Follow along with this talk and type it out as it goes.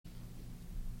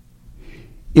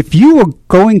if you are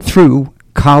going through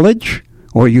college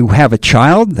or you have a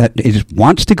child that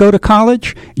wants to go to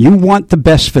college, you want the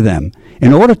best for them.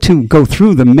 In order to go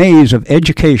through the maze of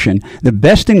education, the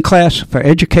best in class for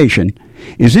education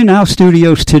is in our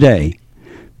studios today.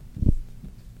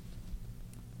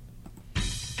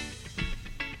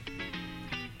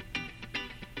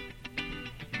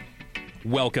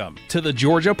 Welcome to the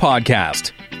Georgia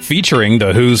Podcast, featuring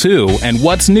the who's who and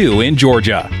what's new in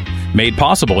Georgia. Made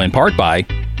possible in part by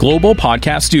Global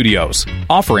Podcast Studios,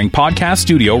 offering podcast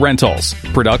studio rentals,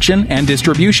 production, and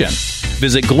distribution.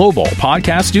 Visit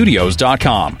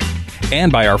globalpodcaststudios.com.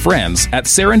 And by our friends at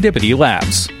Serendipity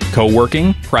Labs,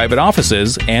 co-working, private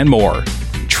offices, and more.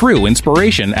 True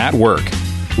inspiration at work.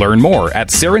 Learn more at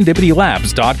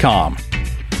serendipitylabs.com.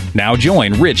 Now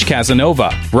join Rich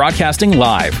Casanova, broadcasting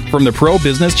live from the Pro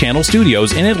Business Channel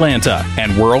studios in Atlanta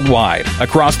and worldwide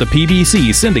across the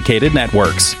PBC syndicated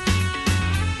networks.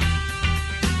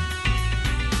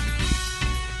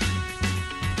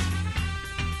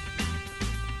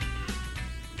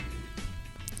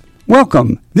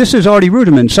 Welcome. This is Artie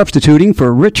Ruderman substituting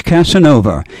for Rich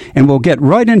Casanova, and we'll get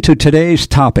right into today's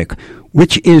topic,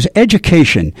 which is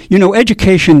education. You know,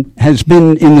 education has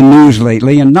been in the news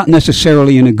lately, and not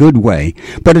necessarily in a good way,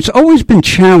 but it's always been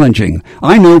challenging.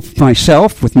 I know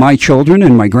myself, with my children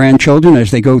and my grandchildren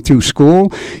as they go through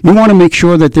school, you want to make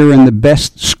sure that they're in the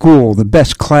best school, the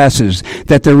best classes,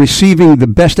 that they're receiving the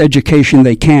best education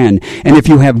they can. And if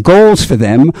you have goals for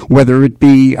them, whether it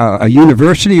be a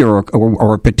university or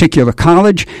a particular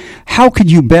college, how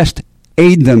could you best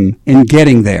aid them in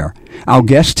getting there? Our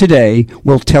guest today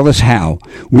will tell us how.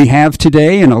 We have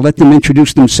today, and I'll let them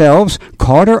introduce themselves,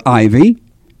 Carter Ivy,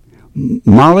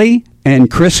 Molly,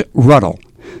 and Chris Ruddle.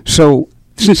 So,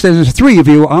 since there's three of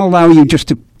you, I'll allow you just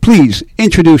to please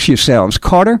introduce yourselves.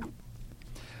 Carter?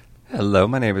 Hello,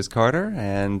 my name is Carter,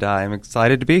 and I'm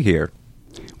excited to be here.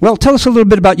 Well, tell us a little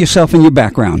bit about yourself and your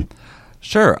background.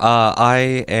 Sure.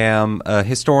 I am a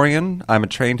historian. I'm a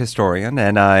trained historian,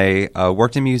 and I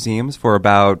worked in museums for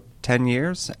about 10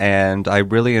 years, and I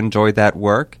really enjoyed that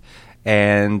work.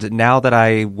 And now that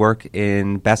I work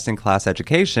in best-in-class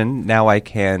education, now I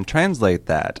can translate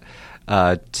that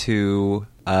to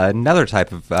another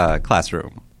type of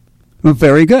classroom. Well,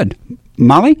 very good.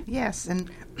 Molly? Yes, and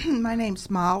my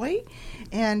name's Molly,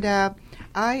 and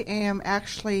I am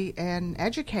actually an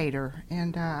educator,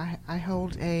 and I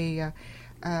hold a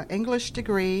English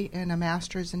degree and a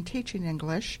master's in teaching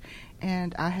English,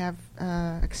 and I have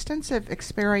extensive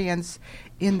experience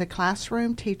in the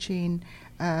classroom teaching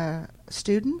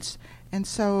students, and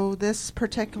so this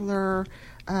particular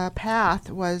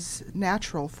path was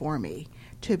natural for me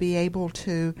to be able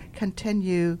to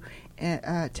continue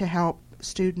to help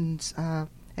students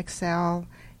excel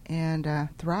and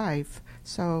thrive.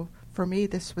 So for me,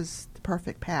 this was the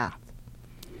perfect path.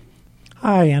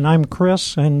 Hi, and I'm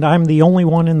Chris, and I'm the only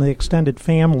one in the extended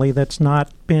family that's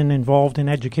not been involved in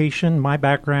education. My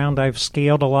background, I've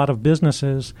scaled a lot of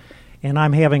businesses, and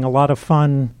I'm having a lot of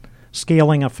fun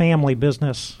scaling a family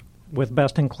business with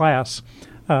Best in Class.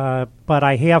 But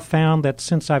I have found that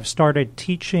since I've started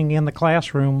teaching in the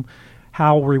classroom,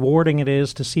 how rewarding it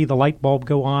is to see the light bulb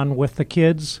go on with the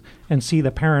kids and see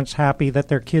the parents happy that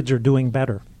their kids are doing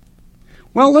better.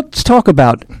 Well, let's talk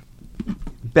about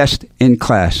Best in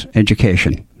Class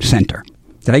Education Center.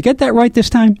 Did I get that right this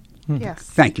time? Yes.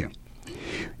 Thank you.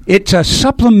 It's a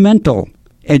supplemental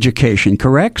education,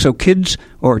 correct? So kids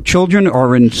or children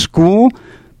are in school,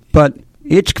 but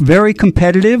it's very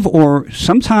competitive, or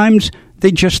sometimes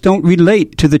they just don't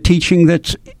relate to the teaching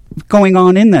that's going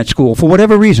on in that school for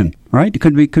whatever reason, right? It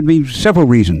could be several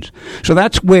reasons. So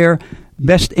that's where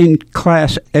Best in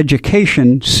Class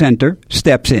Education Center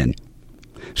steps in.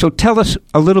 So tell us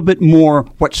a little bit more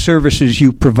what services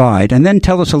you provide, and then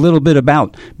tell us a little bit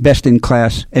about Best in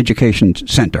Class Education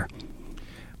Center.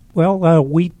 Well,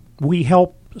 we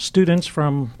help students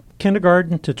from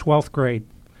kindergarten to 12th grade.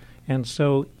 And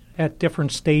so at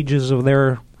different stages of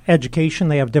their education,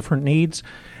 they have different needs.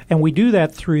 And we do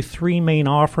that through three main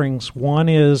offerings. One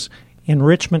is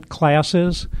enrichment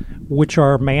classes, which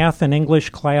are math and English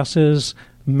classes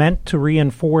meant to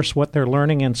reinforce what they're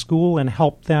learning in school and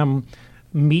help them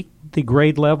meet the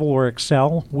grade level or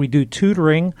excel. We do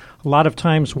tutoring a lot of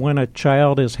times when a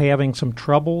child is having some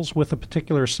troubles with a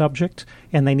particular subject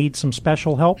and they need some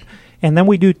special help. And then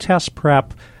we do test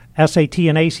prep. SAT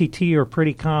and ACT are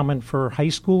pretty common for high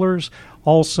schoolers.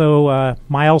 Also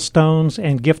milestones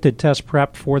and gifted test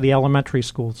prep for the elementary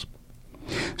schools.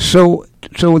 So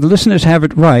the listeners have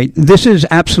it right. This is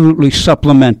absolutely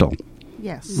supplemental.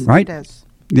 Yes, right? it is.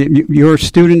 Your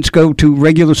students go to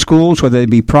regular schools, whether they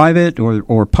be private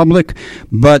or public,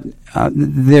 but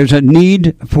there's a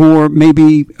need for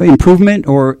maybe improvement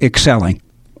or excelling.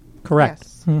 Correct.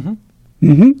 Yes.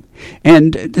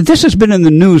 And this has been in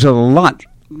the news a lot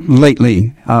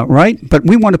lately, right? But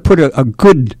we want to put a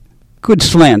good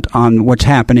slant on what's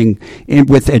happening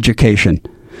with education.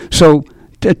 So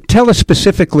tell us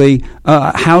specifically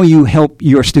how you help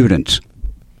your students.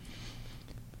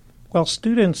 Well,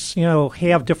 students,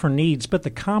 have different needs, but the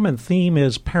common theme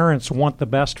is parents want the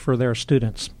best for their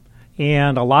students.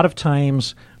 And a lot of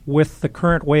times with the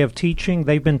current way of teaching,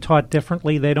 they've been taught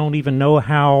differently. They don't even know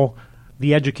how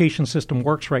the education system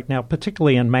works right now,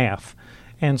 particularly in math.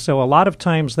 And so a lot of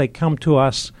times they come to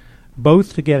us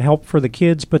both to get help for the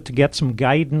kids, but to get some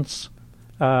guidance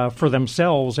for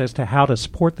themselves as to how to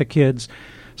support the kids,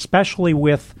 especially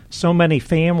with so many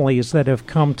families that have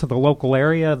come to the local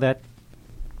area that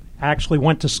actually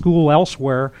went to school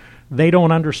elsewhere. They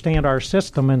don't understand our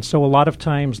system, and so a lot of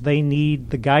times they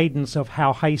need the guidance of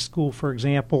how high school, for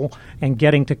example, and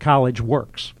getting to college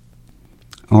works.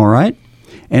 All right.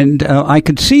 And I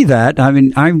could see that. I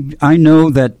mean, I know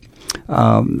that,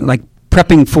 like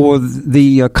prepping for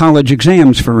the college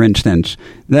exams, for instance,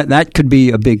 that could be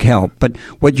a big help. But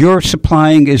what you're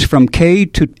supplying is from K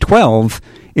to 12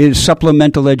 is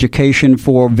supplemental education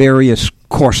for various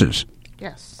courses.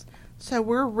 Yes. So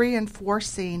we're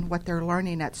reinforcing what they're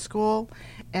learning at school,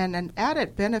 and an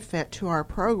added benefit to our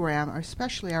program,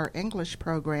 especially our English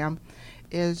program,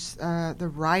 is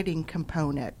the writing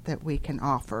component that we can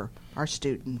offer our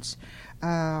students.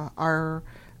 Our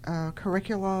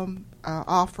curriculum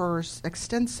offers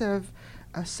extensive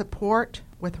support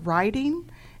with writing,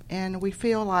 and we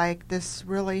feel like this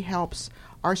really helps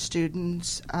our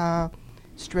students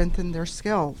strengthen their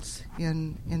skills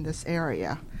in this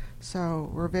area. So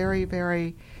we're very,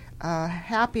 very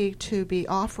happy to be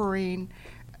offering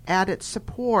added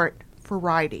support for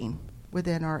writing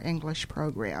within our English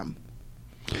program.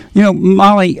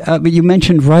 Molly, you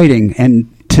mentioned writing,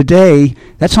 and today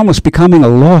that's almost becoming a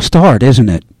lost art, isn't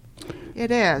it? It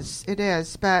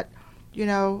is. But,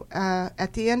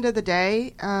 at the end of the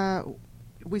day,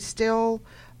 we still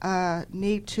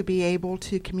need to be able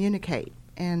to communicate.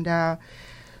 And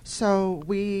so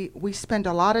we spend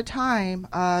a lot of time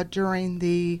during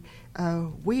the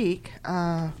week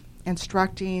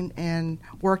instructing and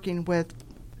working with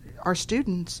our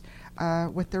students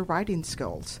with their writing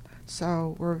skills.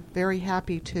 So we're very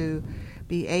happy to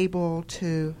be able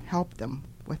to help them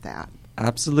with that.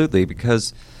 Absolutely,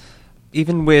 because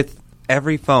even with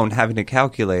every phone having a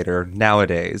calculator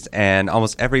nowadays and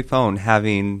almost every phone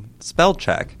having spell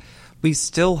check, we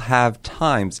still have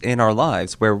times in our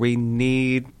lives where we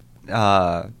need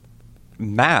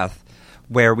math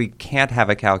where we can't have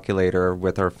a calculator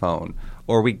with our phone,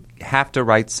 or we have to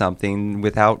write something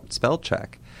without spell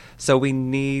check. So we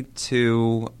need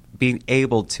to be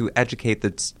able to educate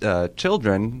the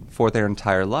children for their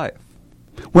entire life.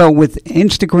 Well, with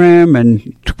Instagram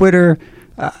and Twitter,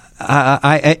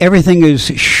 everything is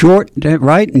short,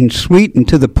 right, and sweet and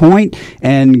to the point,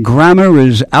 and grammar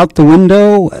is out the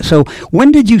window. So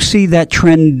when did you see that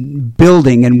trend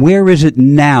building, and where is it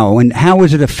now, and how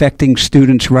is it affecting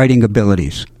students' writing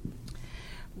abilities?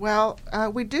 Well,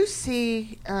 we do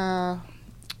see Instagram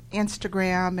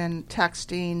and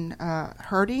texting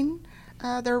hurting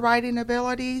their writing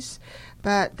abilities,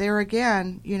 but there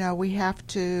again, we have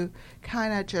to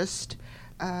kind of just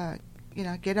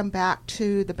get them back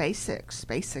to the basics,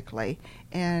 basically,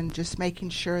 and just making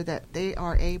sure that they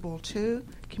are able to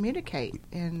communicate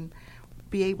and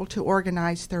be able to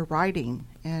organize their writing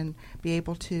and be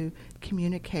able to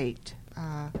communicate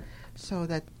so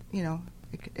that,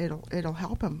 it'll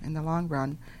help them in the long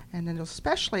run, and it'll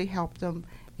especially help them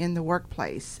in the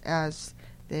workplace as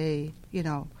they,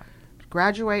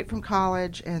 graduate from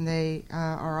college and they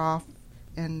are off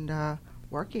and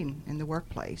working in the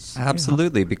workplace.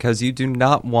 Absolutely, because you do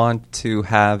not want to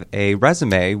have a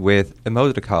resume with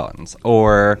emoticons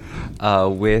or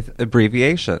with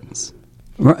abbreviations.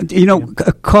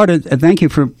 Carter, thank you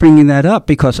for bringing that up,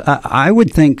 because I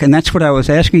would think, and that's what I was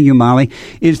asking you, Molly,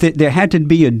 is that there had to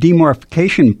be a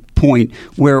demarcation point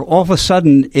where all of a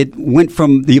sudden it went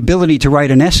from the ability to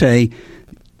write an essay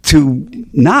to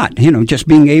not, just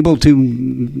being able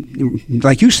to,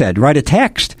 like you said, write a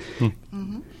text.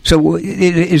 Mm-hmm. So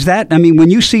is that, when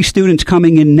you see students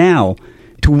coming in now,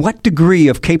 to what degree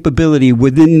of capability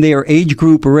within their age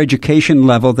group or education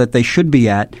level that they should be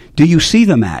at, do you see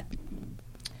them at?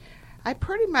 I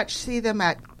pretty much see them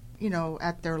at,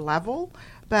 at their level,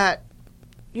 but,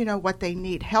 what they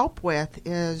need help with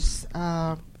is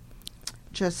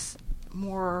just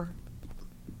more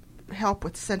help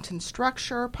with sentence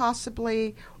structure,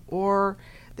 possibly, or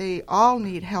they all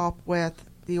need help with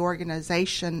the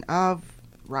organization of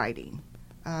writing.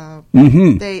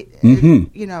 If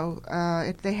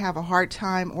they have a hard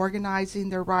time organizing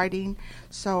their writing.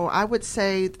 So I would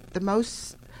say the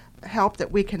most help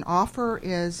that we can offer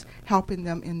is helping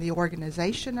them in the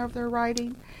organization of their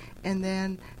writing, and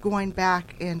then going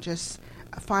back and just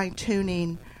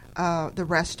fine-tuning the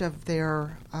rest of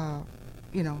their,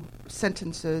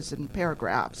 sentences and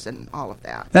paragraphs and all of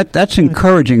that. That's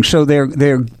encouraging. So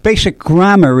their basic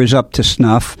grammar is up to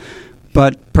snuff,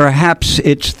 but perhaps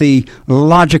it's the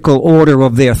logical order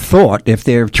of their thought. If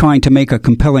they're trying to make a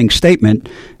compelling statement,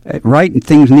 right,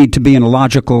 things need to be in a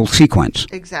logical sequence.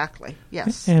 Exactly,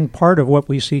 yes. And part of what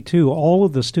we see, too, all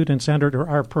of the students entered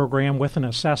our program with an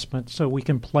assessment so we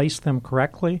can place them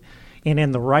correctly. And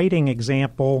in the writing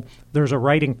example, there's a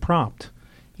writing prompt.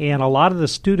 And a lot of the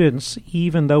students,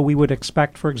 even though we would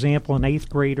expect, for example, an 8th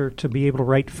grader to be able to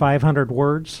write 500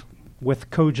 words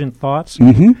with cogent thoughts,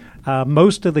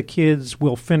 most of the kids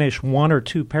will finish 1 or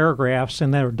 2 paragraphs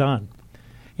and they're done.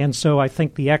 And so I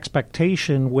think the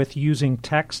expectation with using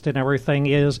text and everything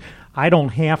is I don't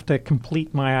have to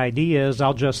complete my ideas.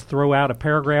 I'll just throw out a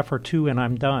paragraph or 2 and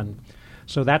I'm done.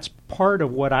 So that's part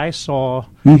of what I saw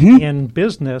in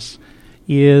business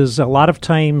is a lot of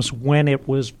times when it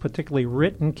was particularly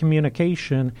written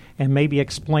communication and maybe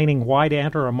explaining why to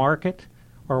enter a market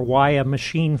or why a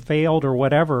machine failed or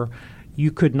whatever,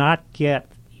 you could not get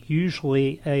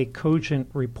usually a cogent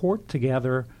report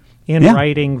together in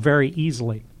writing very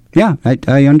easily. Yeah,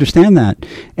 I understand that.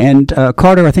 And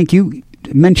Carter, I think you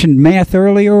mentioned math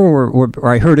earlier, or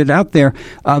I heard it out there.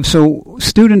 So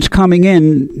students coming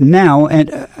in now, and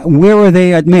where are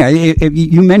they at math?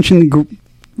 You mentioned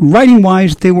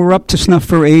writing-wise, they were up to snuff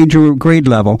for age or grade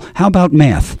level. How about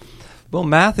math? Well,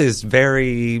 math is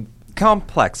very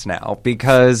complex now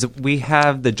because we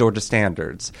have the Georgia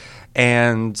Standards.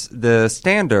 And the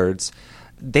standards,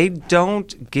 they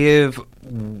don't give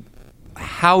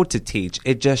how to teach.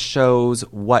 It just shows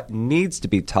what needs to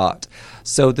be taught.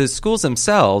 So the schools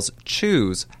themselves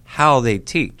choose how they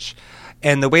teach.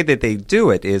 And the way that they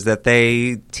do it is that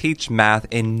they teach math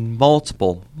in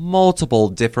multiple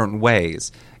different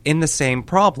ways in the same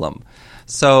problem.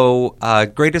 So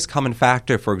greatest common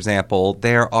factor, for example,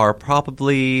 there are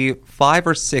probably 5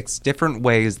 or 6 different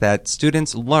ways that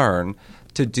students learn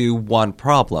to do one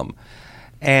problem.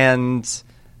 And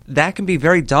that can be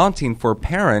very daunting for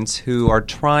parents who are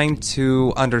trying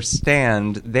to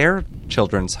understand their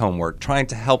children's homework, trying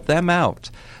to help them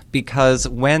out. Because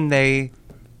when they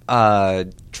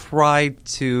try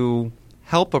to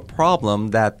help a problem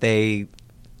that they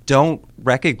don't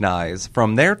recognize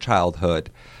from their childhood,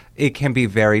 it can be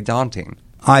very daunting.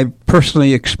 I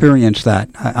personally experienced that.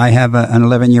 I have an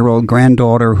 11-year-old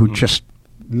granddaughter who just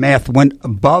math went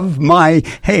above my,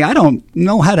 hey, I don't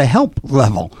know how to help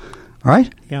level,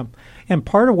 right? Yeah. And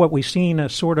part of what we've seen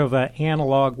as sort of an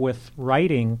analog with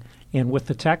writing and with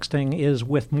the texting is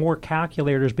with more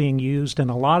calculators being used,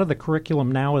 and a lot of the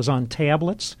curriculum now is on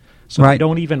tablets. So they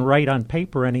don't even write on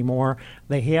paper anymore.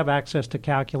 They have access to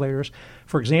calculators.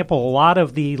 For example, a lot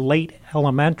of the late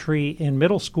elementary and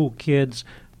middle school kids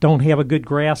don't have a good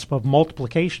grasp of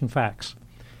multiplication facts.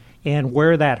 And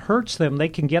where that hurts them, they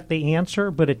can get the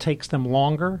answer, but it takes them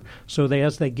longer. So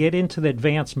as they get into the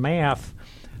advanced math,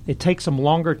 it takes them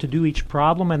longer to do each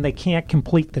problem, and they can't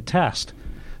complete the test.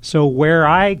 So where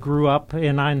I grew up,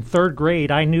 and in 3rd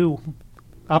grade, I knew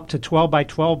up to 12 by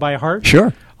 12 by heart.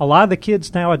 Sure. A lot of the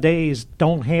kids nowadays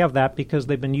don't have that because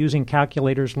they've been using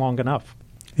calculators long enough.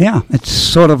 Yeah, it's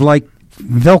sort of like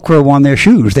Velcro on their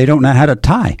shoes. They don't know how to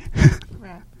tie.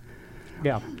 Right.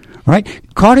 Yeah. Right.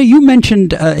 Carter, you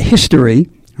mentioned history,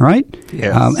 right?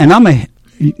 Yes. And I'm a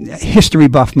history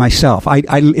buff myself. I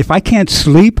if I can't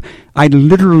sleep, I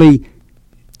literally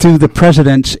do the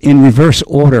presidents in reverse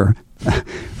order.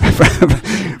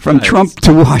 From Trump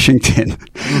to Washington.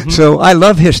 So I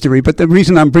love history, but the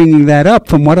reason I'm bringing that up,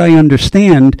 from what I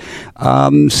understand,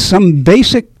 some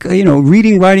basic,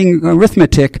 reading, writing,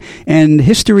 arithmetic, and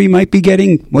history might be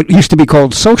getting what used to be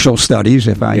called social studies,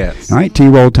 right, to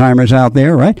you old-timers out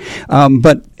there, right?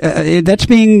 But that's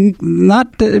being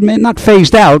not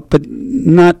phased out, but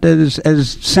not as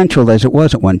central as it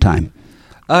was at one time.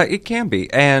 It can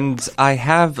be, and I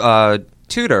have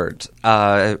tutored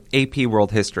AP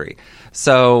World History.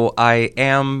 So I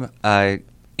am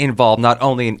involved not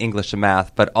only in English and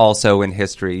math, but also in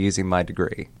history using my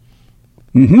degree.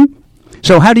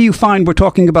 So how do you find we're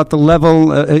talking about the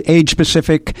level,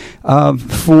 age-specific,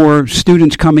 for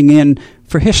students coming in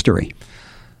for history?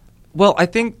 Well, I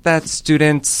think that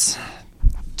students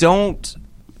don't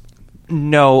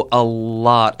know a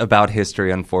lot about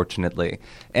history, unfortunately.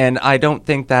 And I don't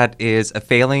think that is a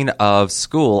failing of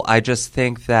school. I just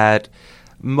think that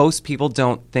most people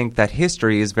don't think that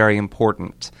history is very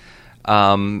important,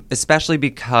 especially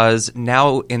because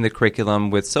now in the curriculum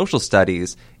with social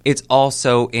studies, it's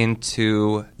also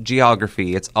into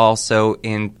geography. It's also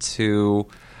into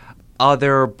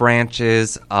other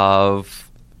branches of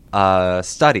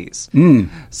studies.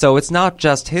 So it's not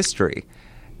just history.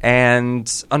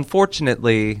 And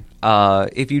unfortunately,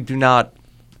 if you do not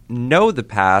know the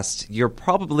past, you're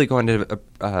probably going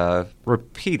to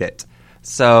repeat it.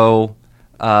 So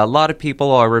a lot of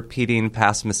people are repeating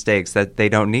past mistakes that they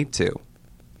don't need to.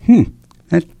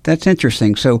 That's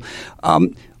interesting. So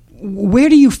where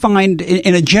do you find,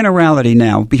 in a generality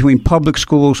now, between public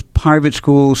schools, private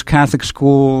schools, Catholic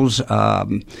schools?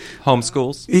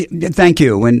 Homeschools? Thank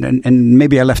you. And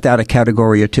maybe I left out a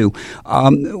category or two.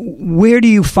 Where do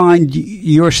you find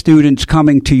your students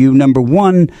coming to you, number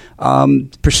one,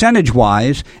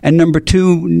 percentage-wise, and number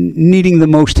two, needing the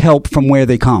most help from where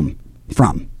they come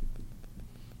from?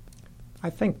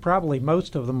 I think probably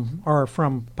most of them are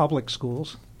from public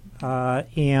schools. A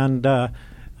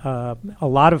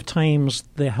lot of times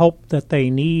the help that they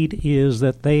need is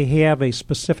that they have a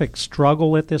specific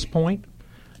struggle at this point.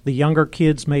 The younger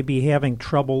kids may be having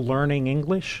trouble learning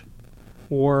English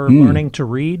or learning to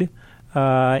read,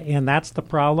 and that's the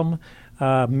problem.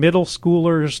 Middle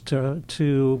schoolers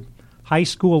to high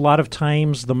school, a lot of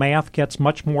times the math gets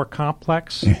much more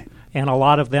complex. And a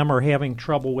lot of them are having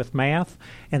trouble with math.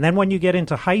 And then when you get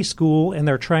into high school and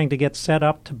they're trying to get set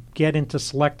up to get into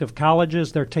selective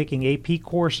colleges, they're taking AP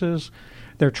courses,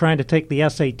 they're trying to take the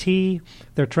SAT,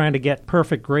 they're trying to get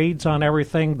perfect grades on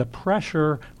everything. The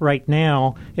pressure right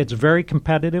now, it's very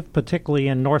competitive, particularly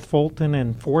in North Fulton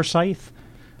and Forsyth,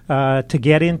 to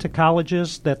get into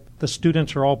colleges that the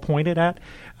students are all pointed at.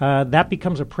 That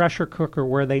becomes a pressure cooker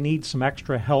where they need some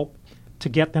extra help to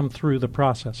get them through the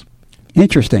process.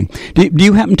 Interesting. Do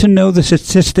you happen to know the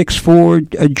statistics for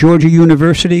Georgia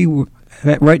University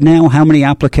right now, how many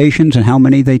applications and how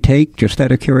many they take, just out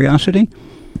of curiosity?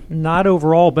 Not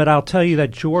overall, but I'll tell you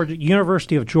that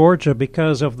University of Georgia,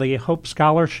 because of the Hope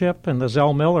Scholarship and the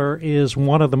Zell Miller, is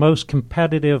one of the most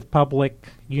competitive public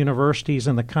universities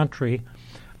in the country.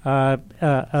 A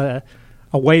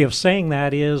way of saying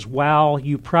that is, while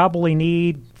you probably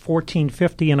need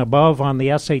 1450 and above on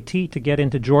the SAT to get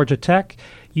into Georgia Tech,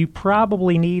 you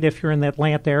probably need, if you're in the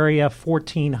Atlanta area,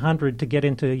 1,400 to get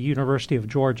into University of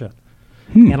Georgia.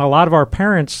 And a lot of our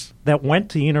parents that went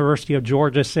to University of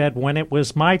Georgia said, when it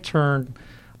was my turn,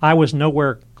 I was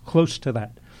nowhere close to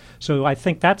that. So I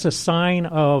think that's a sign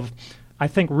of,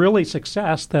 really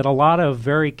success, that a lot of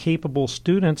very capable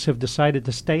students have decided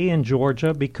to stay in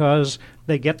Georgia because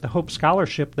they get the Hope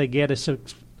Scholarship. They get a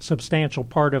substantial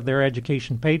part of their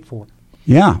education paid for.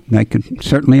 Yeah, I could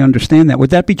certainly understand that. Would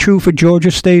that be true for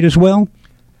Georgia State as well?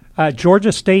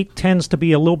 Georgia State tends to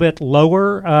be a little bit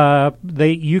lower.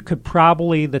 You could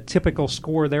probably, the typical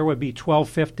score there would be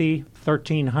 1250,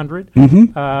 1300.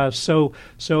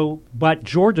 But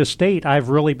Georgia State, I've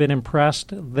really been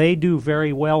impressed. They do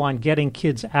very well on getting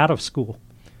kids out of school.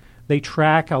 They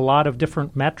track a lot of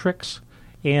different metrics,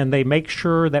 and they make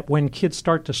sure that when kids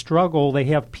start to struggle, they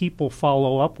have people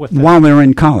follow up with them. While they're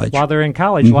in college.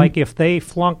 Like if they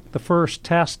flunk the first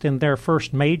test in their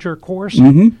first major course,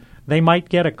 they might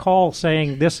get a call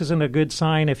saying, this isn't a good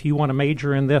sign if you want to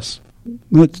major in this.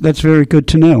 That's very good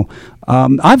to know.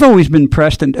 I've always been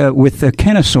impressed with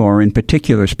Kennesaw in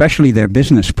particular, especially their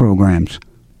business programs.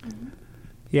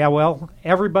 Yeah, well,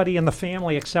 everybody in the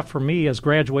family except for me has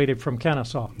graduated from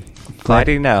Kennesaw.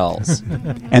 Fighting Nels.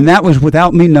 And that was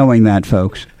without me knowing that,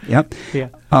 folks. Yep. Yeah.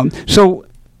 So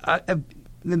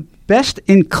the Best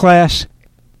in Class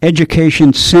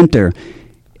Education Center,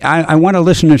 I want our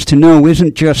listeners to know,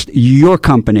 isn't just your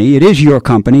company. It is your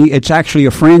company. It's actually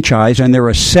a franchise, and there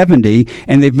are 70,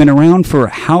 and they've been around for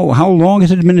how long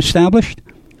has it been established?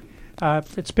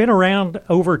 It's been around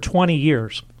over 20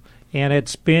 years. And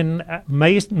it's been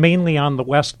mainly on the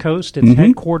West Coast. It's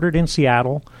headquartered in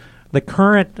Seattle. The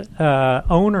current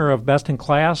owner of Best in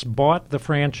Class bought the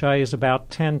franchise about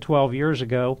 10, 12 years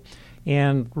ago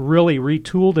and really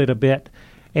retooled it a bit.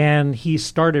 And he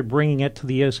started bringing it to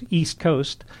the East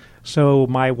Coast. So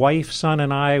my wife, son,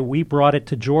 and I, we brought it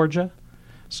to Georgia.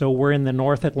 So we're in the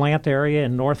North Atlanta area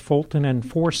in North Fulton and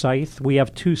Forsyth. We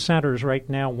have two centers right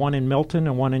now, one in Milton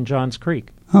and one in Johns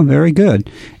Creek. Oh, very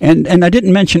good. And I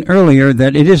didn't mention earlier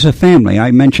that it is a family.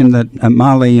 I mentioned that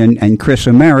Molly and Chris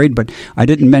are married, but I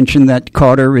didn't mention that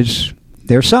Carter is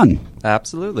their son.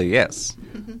 Absolutely, yes.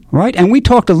 Right, and we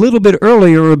talked a little bit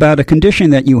earlier about a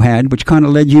condition that you had, which kind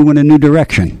of led you in a new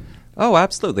direction. Oh,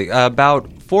 absolutely.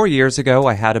 About 4 years ago,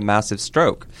 I had a massive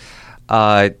stroke.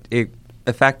 It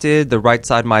affected the right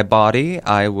side of my body.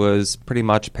 I was pretty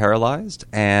much paralyzed.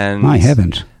 And My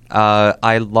heavens.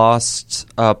 I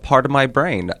lost part of my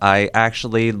brain. I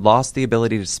actually lost the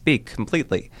ability to speak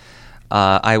completely.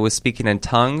 I was speaking in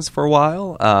tongues for a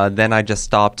while. Then I just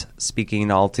stopped speaking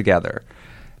altogether.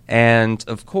 And,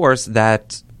 of course,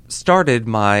 that started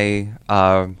my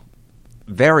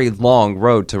very long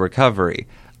road to recovery,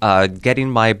 getting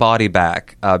my body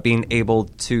back, being able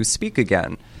to speak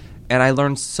again. And I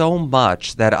learned so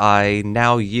much that I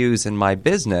now use in my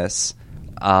business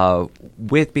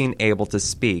with being able to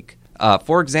speak.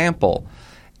 For example,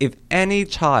 if any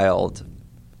child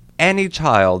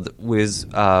was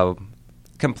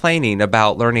complaining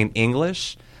about learning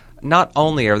English, not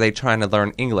only are they trying to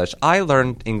learn English, I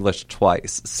learned English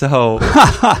twice. So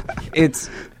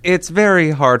it's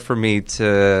very hard for me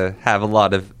to have a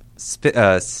lot of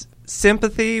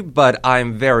sympathy, but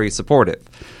I'm very supportive.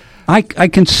 I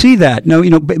can see that. No,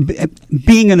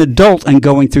 being an adult and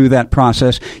going through that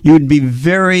process, you would be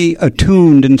very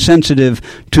attuned and sensitive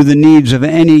to the needs of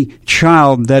any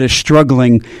child that is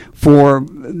struggling for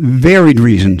varied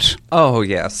reasons. Oh,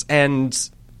 yes. And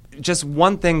just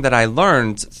one thing that I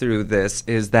learned through this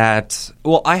is that,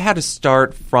 I had to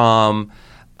start from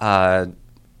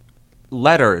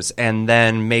letters and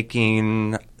then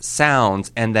making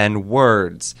sounds and then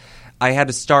words. I had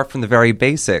to start from the very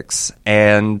basics,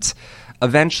 and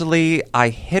eventually I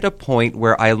hit a point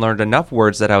where I learned enough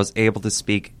words that I was able to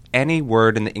speak any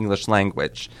word in the English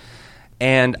language.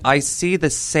 And I see the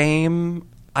same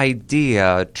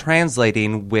idea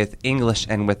translating with English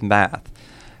and with math.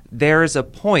 There is a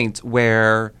point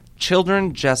where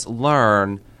children just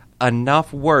learn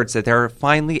enough words that they're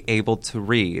finally able to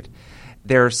read.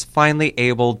 They're finally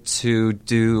able to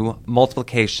do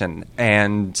multiplication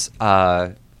and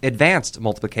advanced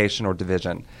multiplication or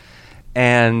division.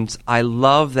 And I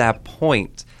love that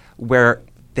point where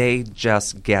they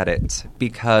just get it,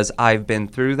 because I've been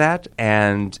through that,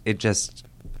 and it just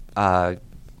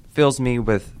fills me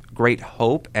with great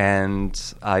hope, and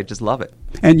I just love it.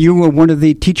 And you were one of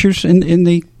the teachers in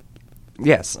the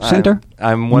center?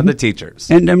 I'm one of the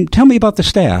teachers. And tell me about the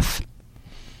staff.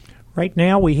 Right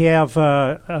now we have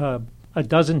a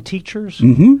dozen teachers,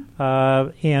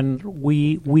 and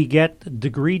we get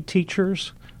degreed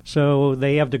teachers, so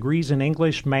they have degrees in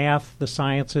English, math, the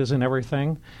sciences, and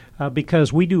everything,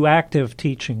 because we do active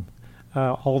teaching.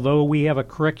 Although we have a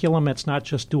curriculum, it's not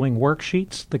just doing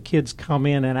worksheets. The kids come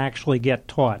in and actually get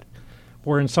taught,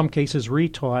 or in some cases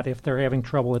retaught if they're having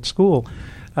trouble at school.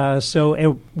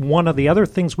 So one of the other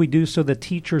things we do so the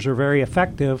teachers are very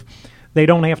effective, they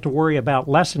don't have to worry about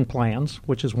lesson plans,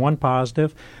 which is one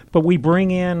positive, but we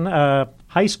bring in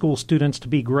high school students to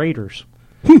be graders.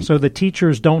 So the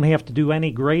teachers don't have to do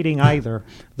any grading either.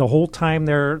 The whole time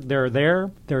they're there,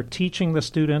 they're teaching the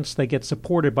students. They get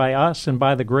supported by us and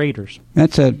by the graders.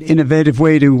 That's an innovative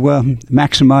way to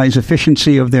maximize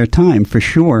efficiency of their time, for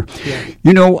sure. Yeah.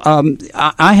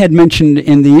 I had mentioned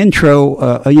in the intro,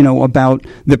 about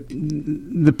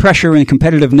the pressure and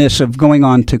competitiveness of going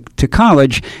on to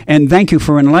college, and thank you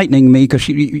for enlightening me, because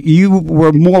you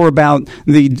were more about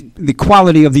the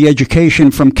quality of the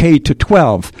education from K to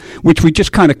 12, which we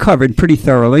just kind of covered pretty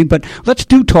thoroughly. But let's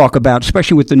talk about,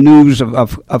 especially with the news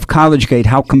of CollegeGate,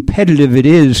 how competitive it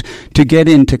is to get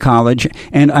into college.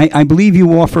 And I believe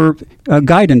you offer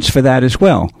guidance for that as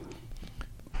well.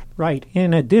 Right.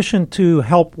 In addition to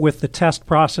help with the test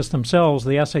process themselves,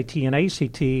 the SAT and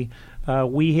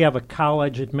ACT, we have a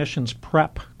college admissions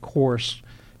prep course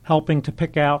helping to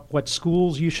pick out what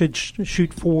schools you should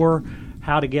shoot for,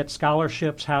 how to get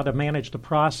scholarships, how to manage the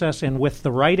process, and with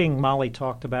the writing Molly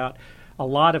talked about, a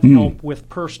lot of help with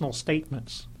personal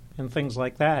statements and things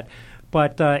like that.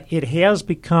 But it has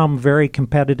become very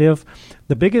competitive.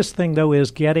 The biggest thing, though, is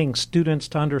getting students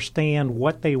to understand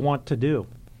what they want to do,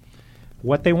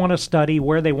 what they want to study,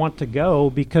 where they want to go,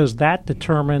 because that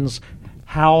determines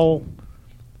how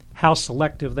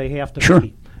selective they have to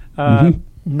be.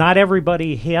 Not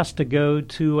everybody has to go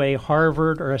to a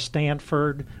Harvard or a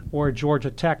Stanford or a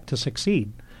Georgia Tech to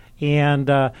succeed. And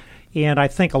I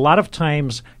think a lot of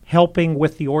times helping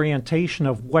with the orientation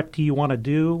of what do you want to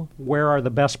do, where are the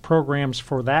best programs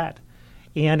for that.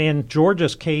 And in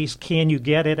Georgia's case, can you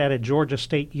get it at a Georgia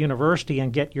State University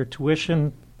and get your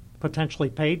tuition potentially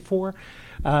paid for?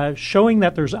 Showing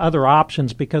that there's other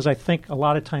options, because I think a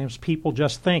lot of times people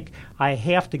just think, I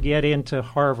have to get into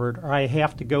Harvard, or I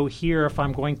have to go here if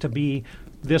I'm going to be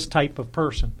this type of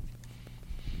person.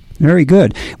 Very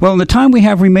good. Well, in the time we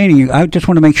have remaining, I just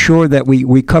want to make sure that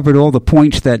we covered all the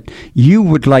points that you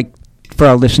would like for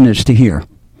our listeners to hear.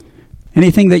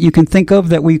 Anything that you can think of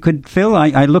that we could fill?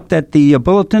 I looked at the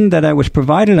bulletin that I was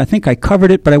provided. I think I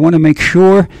covered it, but I want to make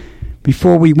sure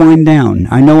before we wind down.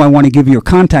 I know I want to give you your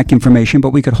contact information,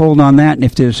 but we could hold on that, and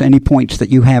if there's any points that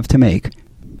you have to make.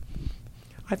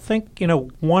 I think,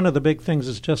 one of the big things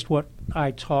is just what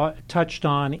I touched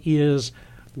on is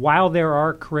while there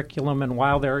are curriculum and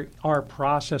while there are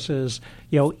processes,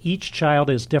 each child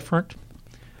is different,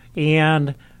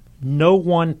 and no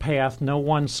one path, no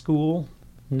one school,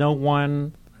 no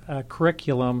one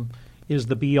curriculum is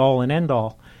the be-all and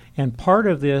end-all. And part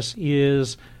of this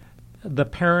is the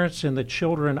parents and the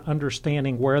children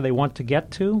understanding where they want to get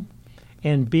to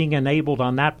and being enabled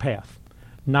on that path.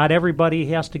 Not everybody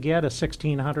has to get a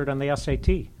 1600 on the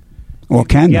SAT. Or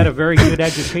can get a very good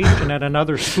education at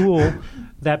another school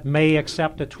that may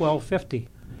accept a 1250.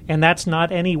 And that's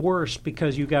not any worse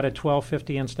because you got a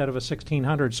 1250 instead of a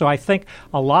 1600. So I think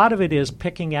a lot of it is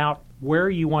picking out where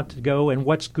you want to go and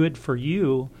what's good for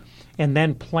you, and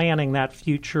then planning that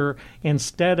future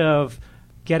instead of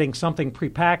getting something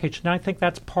prepackaged. And I think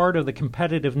that's part of the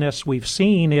competitiveness we've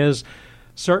seen is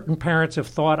certain parents have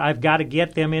thought, I've got to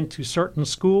get them into certain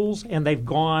schools, and they've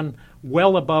gone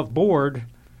well above board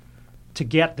to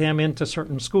get them into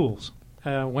certain schools.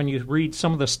 When you read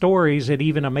some of the stories, it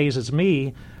even amazes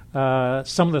me,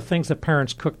 some of the things that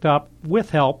parents cooked up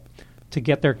with help to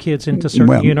get their kids into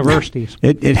certain universities.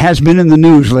 It has been in the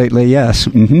news lately, yes.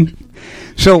 Mm-hmm.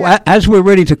 So as we're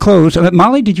ready to close,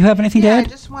 Molly, did you have anything to add? I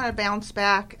just want to bounce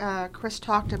back. Chris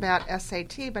talked about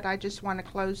SAT, but I just want to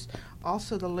close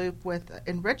also the loop with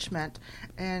enrichment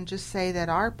and just say that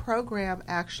our program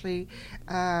actually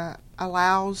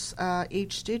allows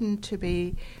each student to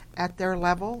be at their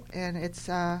level, and it's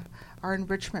our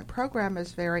enrichment program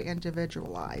is very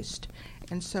individualized.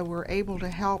 And so we're able to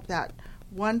help that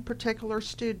one particular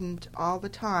student all the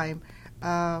time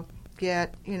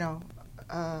get,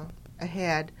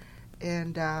 ahead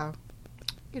and,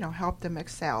 help them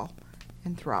excel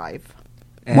and thrive.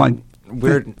 And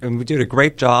we did a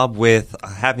great job with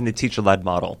having the teacher-led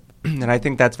model. And I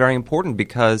think that's very important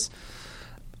because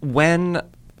when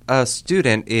a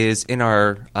student is in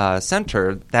our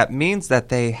center, that means that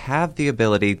they have the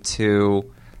ability to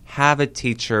have a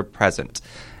teacher present.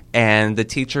 And the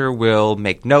teacher will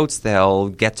make notes, they'll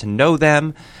get to know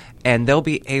them, and they'll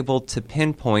be able to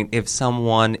pinpoint if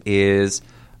someone is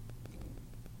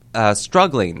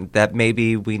struggling, that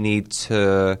maybe we need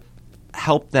to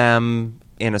help them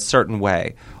in a certain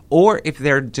way. Or if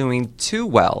they're doing too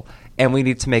well, and we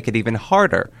need to make it even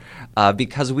harder,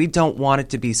 because we don't want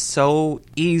it to be so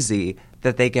easy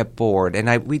that they get bored,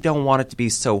 and we don't want it to be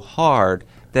so hard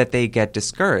that they get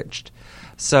discouraged.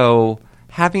 So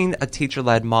having a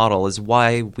teacher-led model is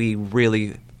why we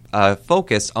really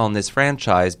focus on this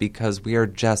franchise, because we are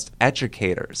just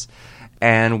educators.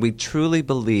 And we truly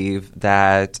believe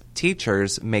that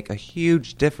teachers make a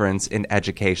huge difference in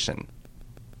education.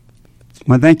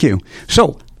 Well, thank you.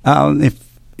 So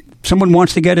if someone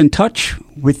wants to get in touch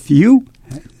with you,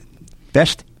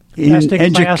 Best in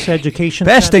Class Education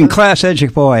Best in Class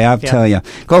Education. Boy, I'll tell you.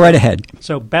 Go right ahead.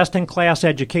 So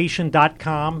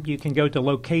bestinclasseducation.com. You can go to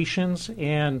locations,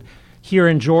 and here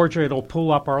in Georgia, it'll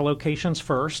pull up our locations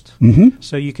first. Mm-hmm.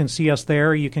 So you can see us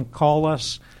there. You can call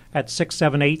us at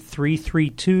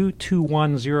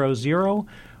 678-332-2100,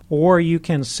 or you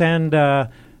can send an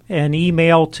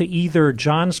email to either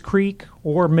Johns Creek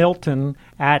or Milton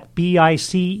at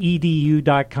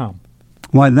bicedu.com.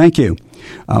 Why, thank you.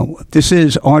 This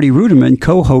is Artie Ruderman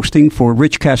co-hosting for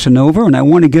Rich Casanova, and I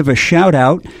want to give a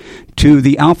shout-out to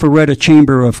the Alpharetta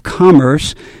Chamber of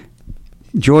Commerce.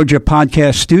 Georgia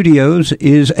Podcast Studios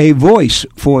is a voice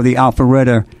for the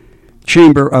Alpharetta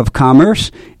Chamber of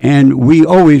Commerce, and we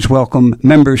always welcome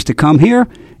members to come here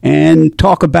and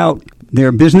talk about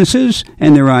their businesses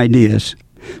and their ideas.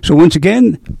 So once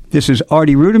again, this is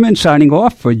Artie Ruderman signing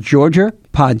off for Georgia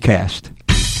Podcast.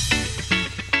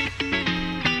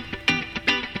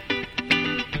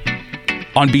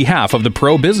 On behalf of the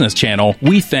Pro Business Channel,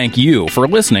 we thank you for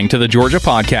listening to the Georgia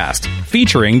Podcast,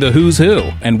 featuring the who's who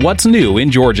and what's new in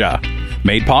Georgia.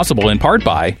 Made possible in part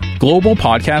by Global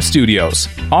Podcast Studios,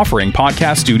 offering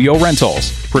podcast studio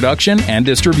rentals, production, and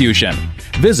distribution.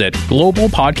 Visit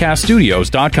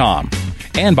globalpodcaststudios.com.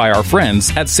 And by our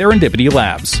friends at Serendipity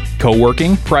Labs,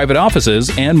 co-working, private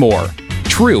offices, and more.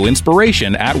 True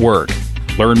inspiration at work.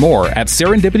 Learn more at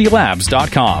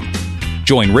serendipitylabs.com.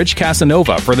 Join Rich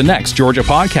Casanova for the next Georgia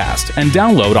Podcast and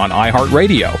download on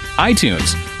iHeartRadio,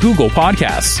 iTunes, Google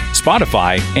Podcasts,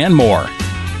 Spotify, and more.